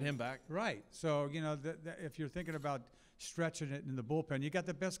Thornburg, you get him back. Right. So, you know, if you're thinking about stretching it in the bullpen, you got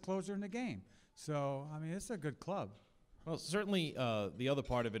the best closer in the game. So, I mean, it's a good club. Well, certainly the other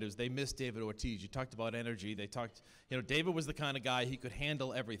part of it is they missed David Ortiz. You talked about energy. They talked, you know, David was the kind of guy, he could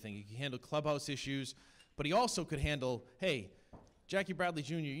handle everything. He could handle clubhouse issues, but he also could handle, hey, Jackie Bradley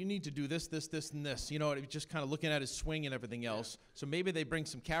Jr., you need to do this, this, this, and this. You know, just kind of looking at his swing and everything else. So maybe they bring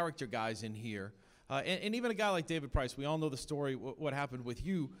some character guys in here. And even a guy like David Price, we all know the story, what happened with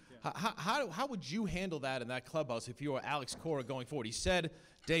you. Yeah. How would you handle that in that clubhouse if you were Alex Cora going forward? He said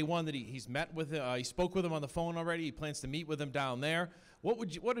day one that he's met with him, he spoke with him on the phone already. He plans to meet with him down there.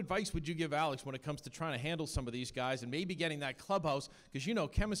 What advice would you give Alex when it comes to trying to handle some of these guys and maybe getting that clubhouse? Because, you know,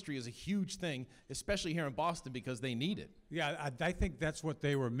 chemistry is a huge thing, especially here in Boston, because they need it. Yeah, I think that's what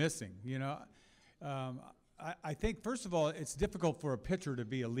they were missing, you know. I think, first of all, it's difficult for a pitcher to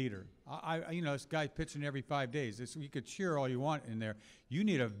be a leader. You know, this guy pitching every 5 days. You could cheer all you want in there. You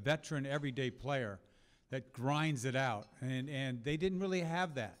need a veteran, everyday player that grinds it out, and they didn't really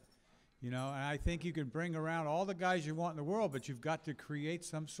have that. You know, and I think you can bring around all the guys you want in the world, but you've got to create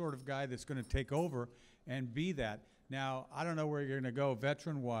some sort of guy that's going to take over and be that. Now, I don't know where you're going to go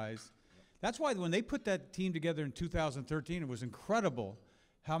veteran-wise. That's why when they put that team together in 2013, it was incredible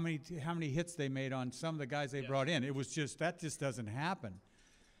how many hits they made on some of the guys they brought in. It was just, that just doesn't happen.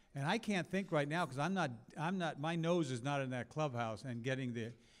 And I can't think right now because I'm not, my nose is not in that clubhouse and getting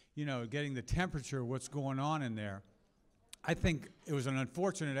the temperature of what's going on in there. I think it was an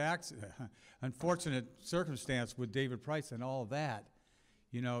unfortunate unfortunate circumstance with David Price and all that.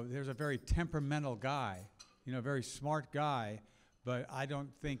 You know, there's a very temperamental guy, you know, a very smart guy, but I don't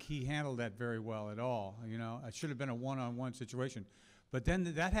think he handled that very well at all. You know, it should have been a one-on-one situation. But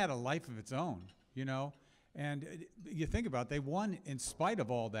then that had a life of its own, you know. And you think about it, they won in spite of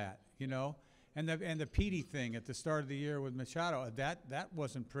all that, you know. And the Petey thing at the start of the year with Machado, that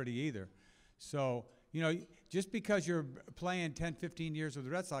wasn't pretty either. So, you know, just because you're playing 10, 15 years with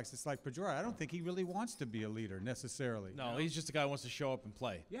the Red Sox, it's like Pedroia. I don't think he really wants to be a leader necessarily. No, he's just a guy who wants to show up and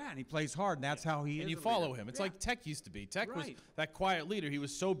play. Yeah, and he plays hard, and that's how he is. And you follow him. It's like Tech used to be. Tech was that quiet leader. He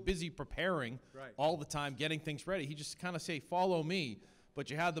was so busy preparing all the time, getting things ready. He just kind of say, follow me. But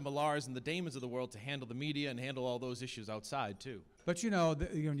you had the Millars and the Damons of the world to handle the media and handle all those issues outside, too. But, you know,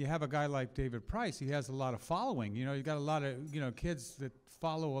 when you have a guy like David Price, he has a lot of following. You know, you got a lot of, you know, kids that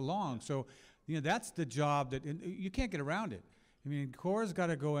follow along. So, you know, that's the job that you can't get around it. I mean, Cora's got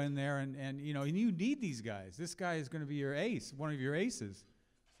to go in there and, you know, and you need these guys. This guy is going to be your ace, one of your aces.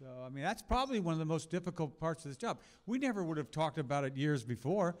 So, I mean, that's probably one of the most difficult parts of this job. We never would have talked about it years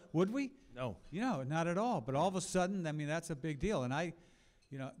before, would we? No. You know, not at all. But all of a sudden, I mean, that's a big deal. And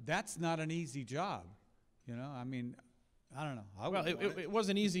you know, that's not an easy job. You know, I mean, I don't know. Well, it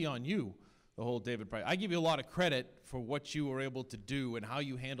wasn't easy on you, the whole David Price. I give you a lot of credit for what you were able to do and how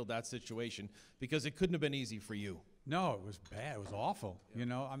you handled that situation because it couldn't have been easy for you. No, it was bad. It was awful. Yeah. You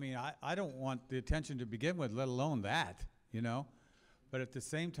know, I mean, I don't want the attention to begin with, let alone that, you know. But at the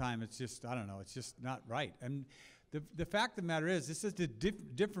same time, it's just, I don't know, it's just not right. And the fact of the matter is, this is a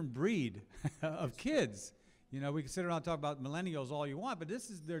different breed of kids. You know, we can sit around and talk about millennials all you want, but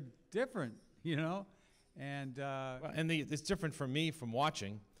they're different, you know? And it's different for me from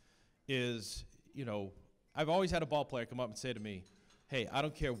watching is, you know, I've always had a ball player come up and say to me, hey, I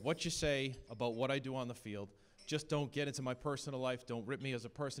don't care what you say about what I do on the field. Just don't get into my personal life. Don't rip me as a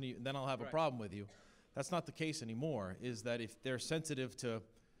person, and then I'll have a problem with you. That's not the case anymore, is that if they're sensitive to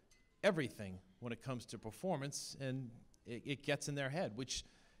everything when it comes to performance, and it gets in their head, which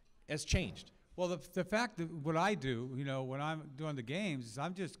has changed. Well, the fact that what I do, you know, when I'm doing the games, is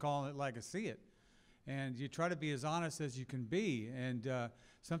I'm just calling it like I see it. And you try to be as honest as you can be. And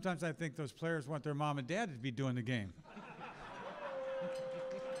sometimes I think those players want their mom and dad to be doing the game.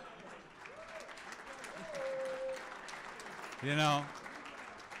 You know?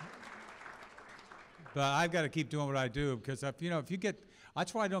 But I've got to keep doing what I do because, if you get,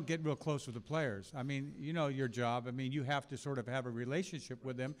 that's why I don't get real close with the players. I mean, you know your job. I mean, you have to sort of have a relationship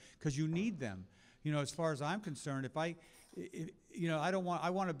with them because you need them. You know, as far as I'm concerned, you know, I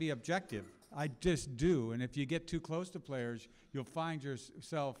want to be objective. I just do. And if you get too close to players, you'll find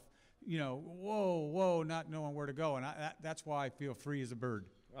yourself, you know, whoa, not knowing where to go. And that's why I feel free as a bird.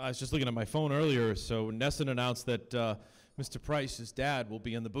 I was just looking at my phone earlier. So Nesson announced that Mr. Price's dad will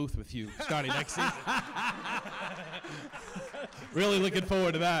be in the booth with you starting next season. Really looking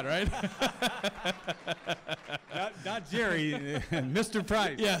forward to that, right? not Jerry, Mr.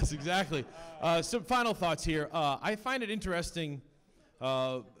 Price. Yes, exactly. Some final thoughts here. I find it interesting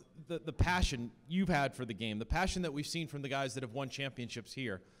the passion you've had for the game, the passion that we've seen from the guys that have won championships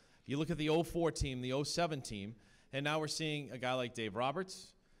here. You look at the 04 team, the 07 team, and now we're seeing a guy like Dave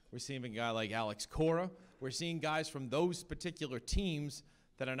Roberts. We're seeing a guy like Alex Cora. We're seeing guys from those particular teams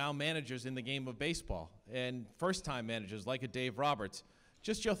that are now managers in the game of baseball, and first-time managers like a Dave Roberts.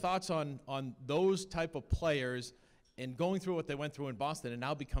 Just your thoughts on those type of players and going through what they went through in Boston and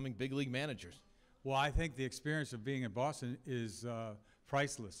now becoming big league managers. Well, I think the experience of being in Boston is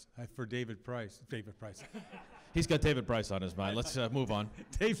priceless for David Price. David Price. He's got David Price on his mind. Let's move on.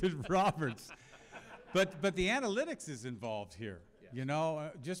 David Roberts. But the analytics is involved here. Yes. You know,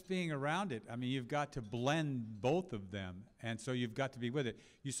 just being around it. I mean, you've got to blend both of them, and so you've got to be with it.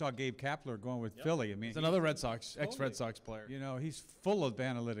 You saw Gabe Kapler going with Philly. I mean, he's another Red Sox, ex-Red Sox player. You know, he's full of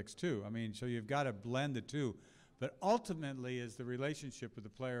analytics too. I mean, so you've got to blend the two. But ultimately, is the relationship with the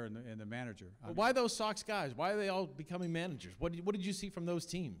player and the manager. But why those Sox guys? Why are they all becoming managers? What did you see from those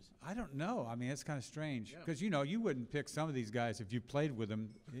teams? I don't know. I mean, it's kind of strange. Because, you know, you wouldn't pick some of these guys if you played with them.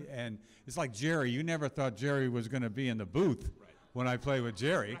 And it's like Jerry. You never thought Jerry was going to be in the booth when I played with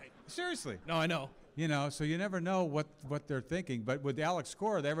Jerry. Right. Seriously. No, I know. You know, so you never know what they're thinking. But with Alex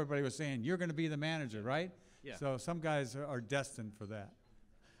Cora, everybody was saying, you're going to be the manager, right? Yeah. So some guys are destined for that.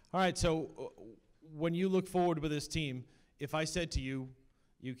 All right, so when you look forward with this team, if I said to you,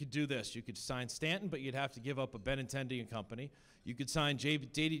 you could do this. You could sign Stanton, but you'd have to give up a Benintendi and company. You could sign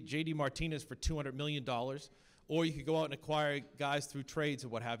J.D. Martinez for $200 million, or you could go out and acquire guys through trades or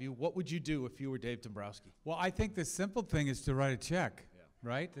what have you. What would you do if you were Dave Dombrowski? Well, I think the simple thing is to write a check,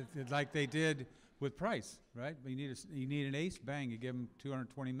 right? Like they did with Price, right? You need an ace, bang, you give him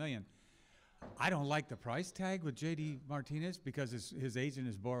 $220 million. I don't like the price tag with J.D. Martinez because his agent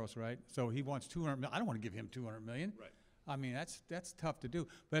is Boros, right? So he wants $200 million. I don't want to give him $200 million. Right. I mean, that's tough to do.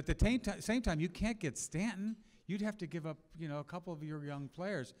 But at the same time, you can't get Stanton. You'd have to give up, you know, a couple of your young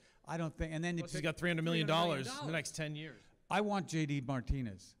players. I don't think. And then he's got $300 million in the next 10 years. I want J.D.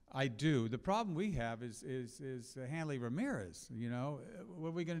 Martinez. I do. The problem we have is Hanley Ramirez. You know, what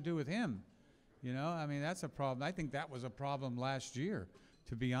are we going to do with him? You know, I mean, that's a problem. I think that was a problem last year.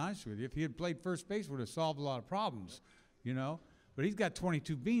 To be honest with you, if he had played first base, would have solved a lot of problems, you know. But he's got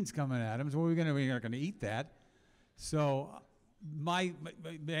 22 beans coming at him, so we're not going to eat that. So my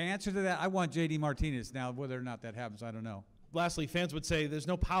answer to that, I want J.D. Martinez. Now, whether or not that happens, I don't know. Lastly, fans would say there's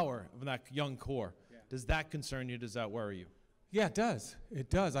no power in that young core. Yeah. Does that concern you? Does that worry you? Yeah, it does. It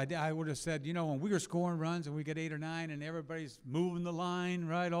does. I would have said, you know, when we were scoring runs and we get 8 or 9 and everybody's moving the line,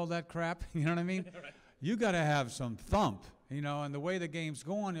 right, all that crap, you know what I mean? Right. You got to have some thump. You know, and the way the game's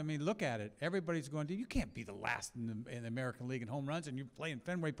going, I mean, look at it. Everybody's going, you can't be the last in the American League in home runs, and you play in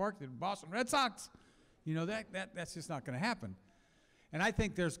Fenway Park, the Boston Red Sox. You know, that's just not going to happen. And I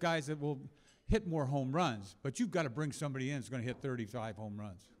think there's guys that will hit more home runs, but you've got to bring somebody in who's going to hit 35 home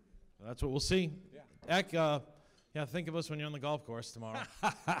runs. Well, that's what we'll see. Yeah. Eck, think of us when you're on the golf course tomorrow.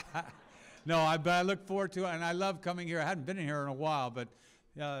 No, I look forward to it, and I love coming here. I hadn't been here in a while, but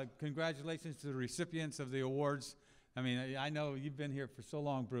congratulations to the recipients of the awards. I mean, I know you've been here for so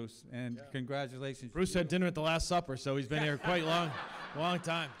long, Bruce, and congratulations. Bruce had dinner at the Last Supper, so he's been here quite long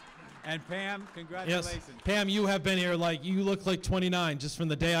time. And Pam, congratulations. Yes, Pam, you have been here you look like 29 just from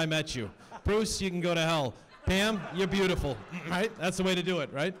the day I met you. Bruce, you can go to hell. Pam, you're beautiful, right? That's the way to do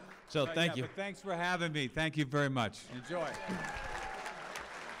it, right? So thank you. But thanks for having me. Thank you very much. Enjoy.